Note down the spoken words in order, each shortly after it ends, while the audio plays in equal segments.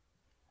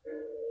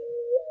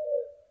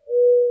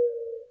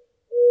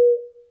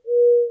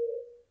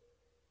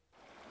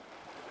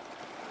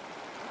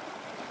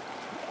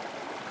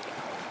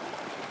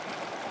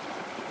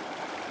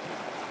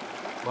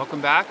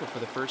Welcome back, or for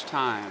the first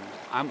time,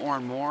 I'm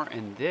Orrin Moore,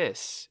 and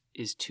this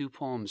is Two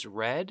Poems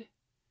Read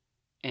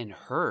and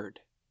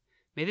Heard.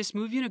 May this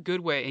move you in a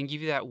good way and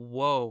give you that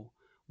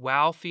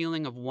wow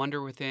feeling of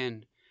wonder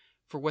within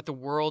for what the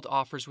world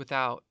offers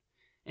without.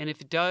 And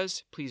if it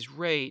does, please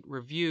rate,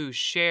 review,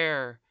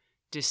 share,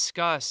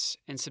 discuss,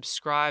 and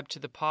subscribe to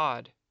the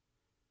pod.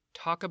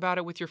 Talk about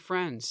it with your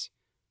friends.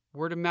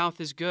 Word of mouth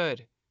is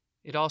good.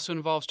 It also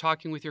involves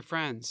talking with your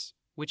friends,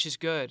 which is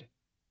good.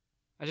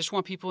 I just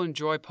want people to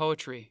enjoy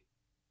poetry.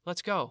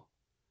 Let's go.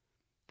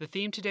 The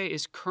theme today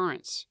is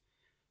currents.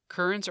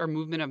 Currents are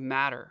movement of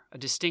matter, a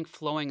distinct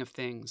flowing of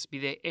things, be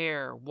they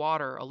air,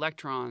 water,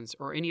 electrons,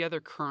 or any other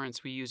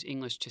currents we use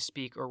English to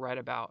speak or write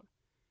about.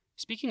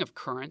 Speaking of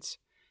currents,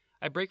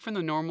 I break from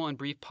the normal and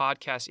brief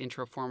podcast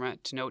intro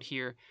format to note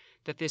here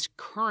that this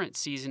current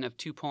season of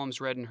Two Poems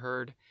Read and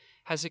Heard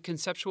has a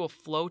conceptual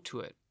flow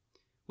to it,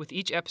 with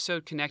each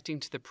episode connecting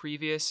to the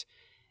previous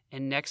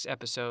and next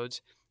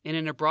episodes, and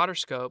in a broader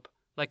scope,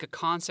 like a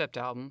concept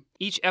album,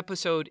 each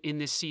episode in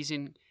this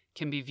season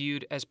can be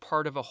viewed as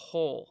part of a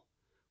whole,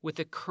 with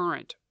a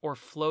current or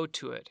flow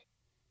to it.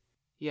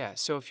 Yeah,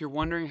 so if you're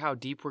wondering how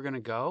deep we're going to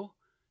go,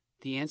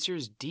 the answer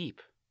is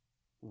deep.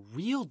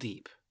 Real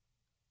deep.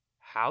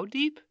 How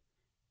deep?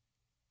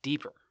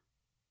 Deeper.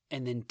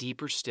 And then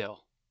deeper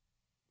still.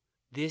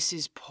 This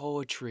is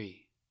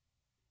poetry.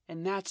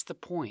 And that's the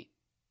point.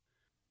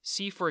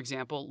 See, for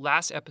example,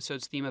 last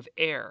episode's theme of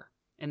air,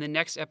 and the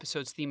next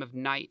episode's theme of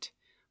night,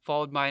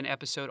 followed by an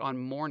episode on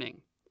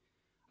morning.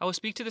 I will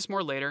speak to this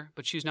more later,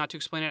 but choose not to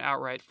explain it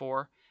outright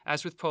for,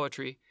 as with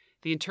poetry,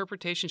 the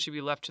interpretation should be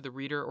left to the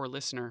reader or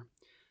listener.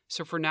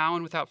 So for now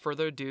and without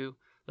further ado,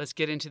 let's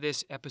get into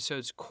this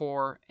episode's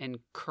core and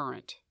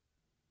current.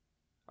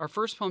 Our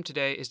first poem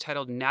today is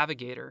titled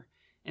Navigator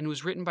and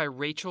was written by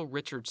Rachel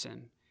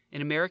Richardson,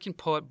 an American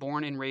poet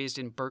born and raised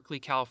in Berkeley,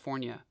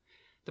 California.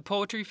 The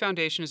Poetry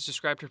Foundation has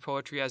described her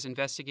poetry as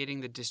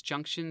investigating the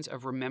disjunctions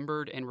of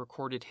remembered and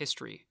recorded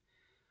history.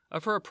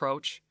 Of her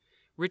approach,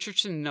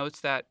 Richardson notes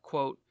that,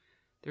 quote,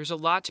 "There's a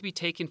lot to be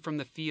taken from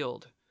the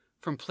field,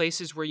 from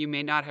places where you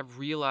may not have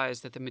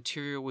realized that the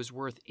material was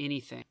worth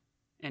anything,"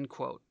 end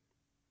quote.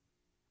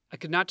 I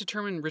could not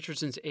determine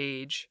Richardson's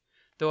age,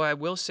 though I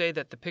will say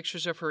that the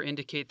pictures of her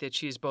indicate that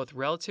she is both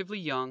relatively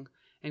young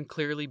and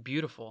clearly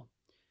beautiful.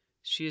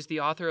 She is the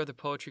author of the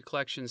poetry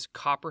collections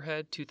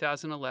Copperhead,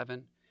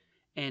 2011,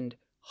 and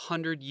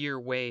 100-Year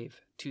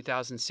Wave,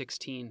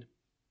 2016.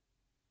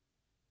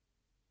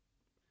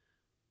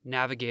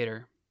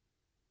 Navigator.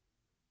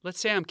 Let's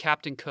say I'm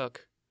Captain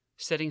Cook,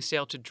 setting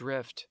sail to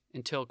drift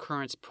until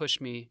currents push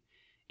me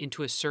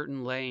into a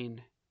certain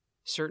lane,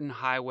 certain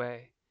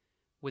highway,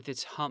 with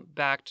its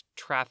humpbacked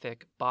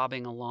traffic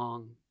bobbing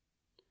along.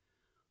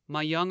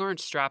 My young aren't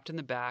strapped in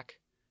the back,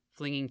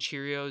 flinging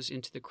Cheerios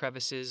into the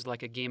crevices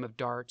like a game of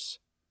darts,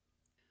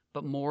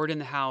 but moored in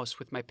the house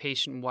with my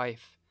patient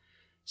wife,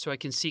 so I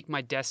can seek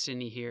my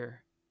destiny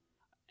here.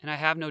 And I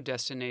have no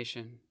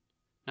destination,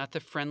 not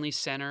the friendly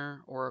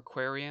center or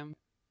aquarium.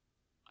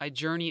 I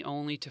journey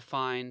only to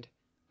find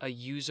a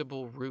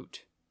usable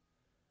root.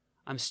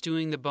 I'm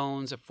stewing the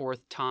bones a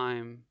fourth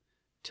time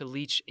to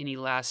leach any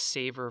last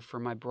savor for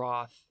my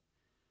broth.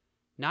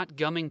 Not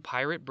gumming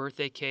pirate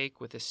birthday cake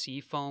with a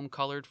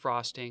seafoam-colored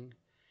frosting,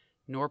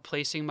 nor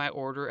placing my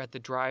order at the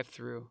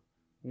drive-thru.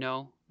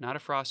 No, not a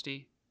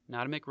Frosty,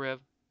 not a McRib.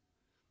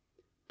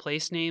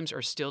 Place names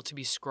are still to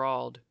be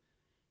scrawled,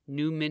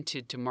 new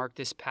minted to mark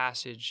this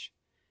passage,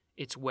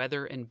 its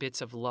weather and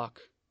bits of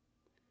luck.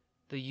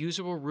 The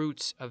usable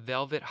routes of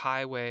velvet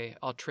highway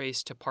I'll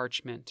trace to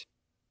parchment.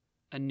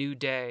 A new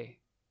day,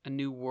 a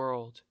new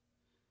world.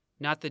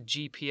 Not the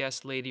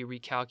GPS lady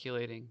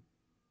recalculating.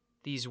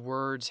 These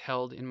words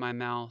held in my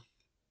mouth.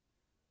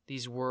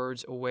 These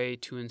words a way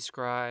to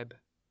inscribe.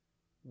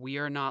 We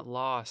are not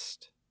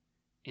lost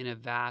in a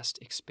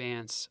vast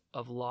expanse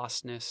of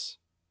lostness.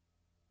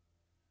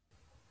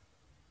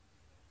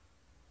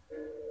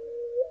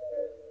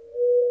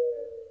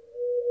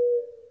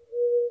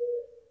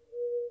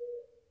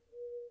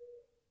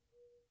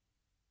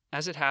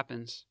 As it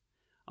happens,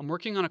 I'm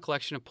working on a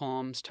collection of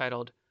poems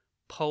titled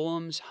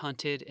Poems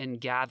Hunted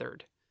and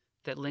Gathered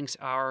that links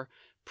our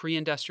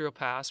pre-industrial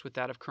past with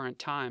that of current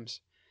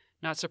times.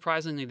 Not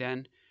surprisingly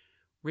then,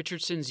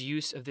 Richardson's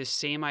use of this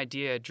same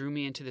idea drew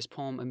me into this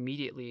poem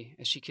immediately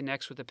as she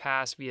connects with the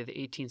past via the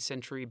 18th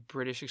century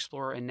British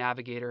explorer and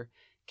navigator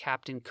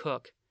Captain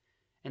Cook,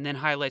 and then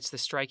highlights the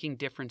striking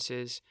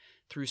differences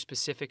through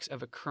specifics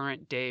of a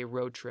current day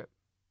road trip.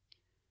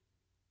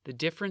 The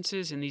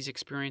differences in these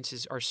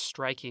experiences are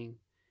striking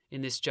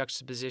in this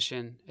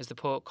juxtaposition as the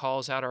poet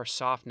calls out our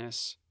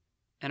softness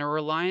and our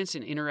reliance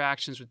in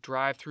interactions with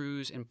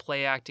drive-thrus and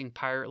play-acting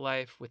pirate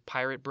life with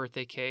pirate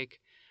birthday cake,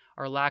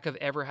 our lack of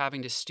ever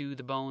having to stew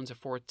the bones a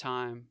fourth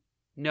time.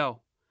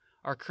 No,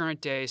 our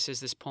current day, says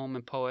this poem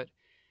and poet,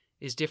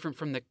 is different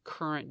from the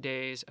current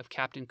days of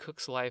Captain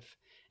Cook's life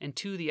and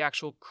to the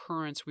actual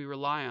currents we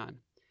rely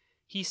on.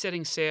 He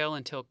setting sail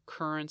until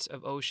currents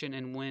of ocean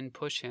and wind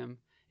push him,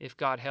 if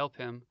God help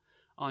him,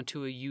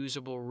 onto a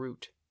usable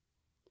route.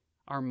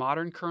 our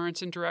modern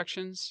currents and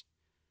directions,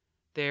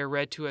 they are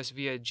read to us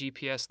via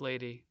GPS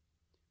lady,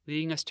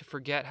 leading us to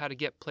forget how to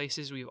get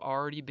places we've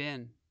already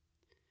been.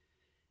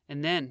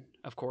 And then,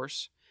 of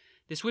course,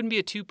 this wouldn't be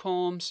a Two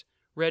Poems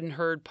Read and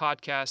Heard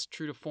podcast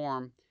true to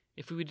form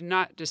if we did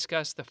not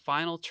discuss the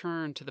final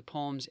turn to the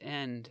poem's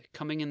end,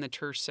 coming in the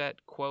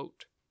tercet,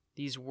 quote,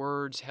 "These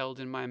words held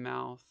in my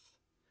mouth,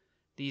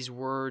 these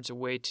words a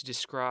way to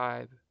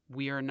describe,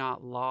 we are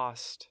not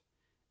lost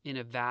in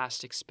a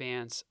vast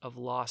expanse of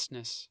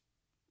lostness."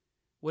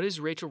 What is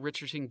Rachel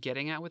Richardson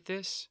getting at with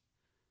this?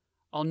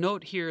 I'll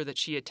note here that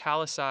she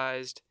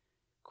italicized,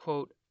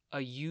 quote,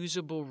 "a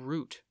usable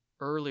route"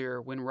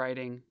 earlier when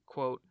writing,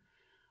 quote,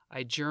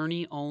 "I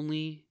journey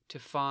only to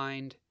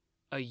find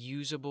a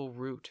usable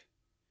route."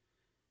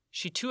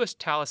 She too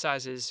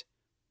italicizes,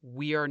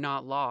 "we are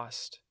not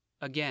lost."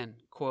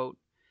 Again, quote,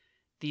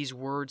 "These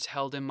words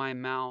held in my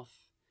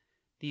mouth,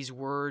 these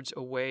words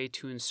a way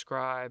to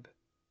inscribe,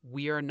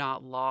 we are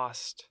not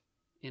lost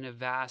in a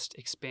vast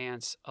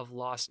expanse of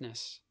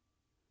lostness."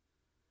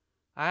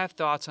 I have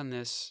thoughts on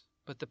this,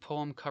 but the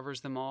poem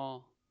covers them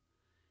all.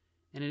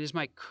 And it is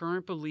my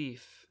current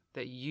belief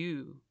that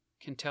you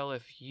can tell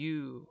if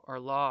you are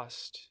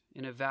lost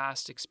in a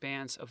vast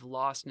expanse of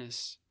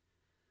lostness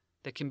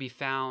that can be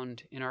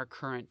found in our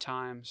current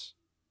times.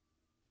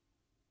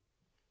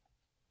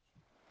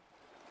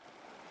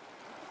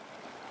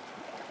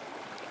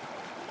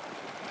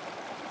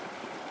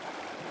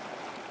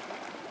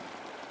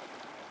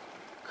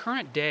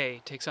 Current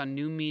day takes on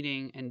new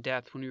meaning and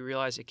depth when we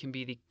realize it can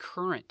be the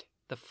current,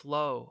 the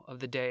flow of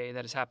the day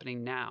that is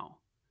happening now.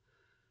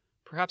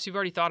 Perhaps you've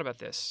already thought about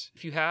this.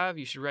 If you have,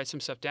 you should write some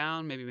stuff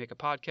down, maybe make a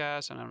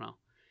podcast, I don't know.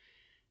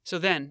 So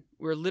then,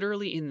 we're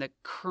literally in the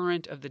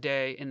current of the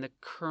day, in the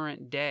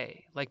current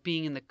day, like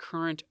being in the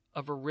current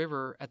of a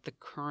river at the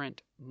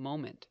current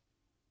moment.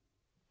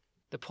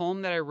 The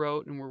poem that I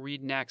wrote and we'll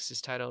read next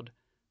is titled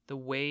 "The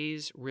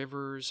Ways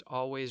Rivers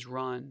Always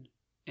Run,"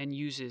 and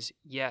uses,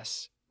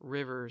 yes,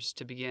 rivers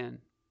to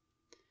begin.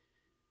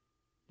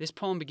 This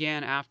poem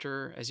began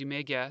after, as you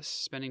may guess,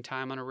 spending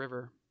time on a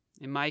river.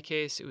 In my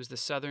case, it was the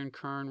Southern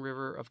Kern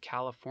River of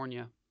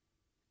California.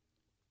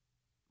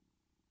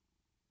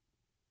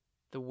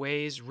 The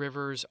ways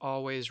rivers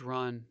always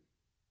run.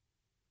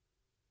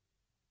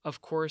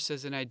 Of course,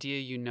 as an idea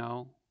you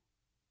know,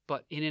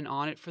 but in and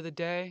on it for the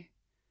day,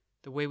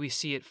 the way we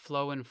see it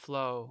flow and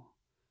flow,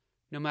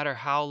 no matter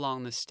how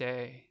long the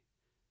stay,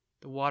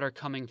 the water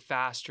coming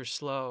fast or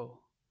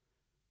slow,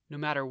 no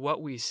matter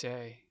what we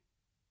say,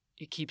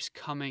 it keeps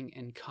coming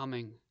and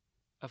coming,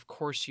 of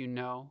course you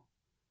know.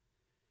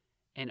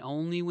 And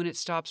only when it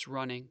stops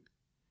running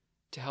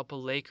to help a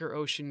lake or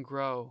ocean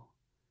grow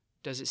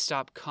does it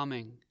stop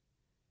coming,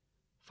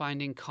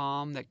 finding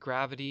calm that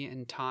gravity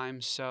and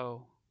time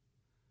sow.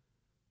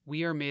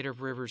 We are made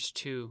of rivers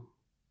too,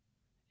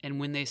 and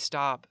when they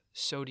stop,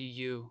 so do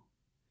you.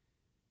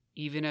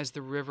 Even as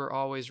the river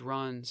always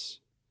runs,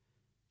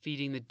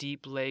 feeding the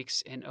deep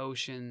lakes and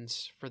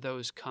oceans for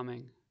those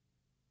coming.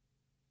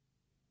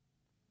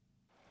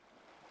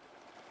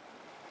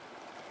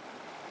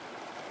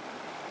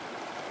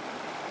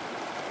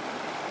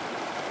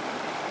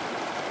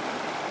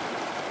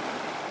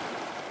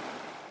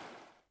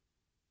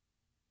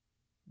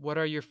 What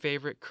are your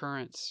favorite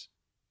currents?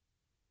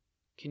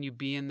 Can you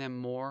be in them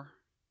more?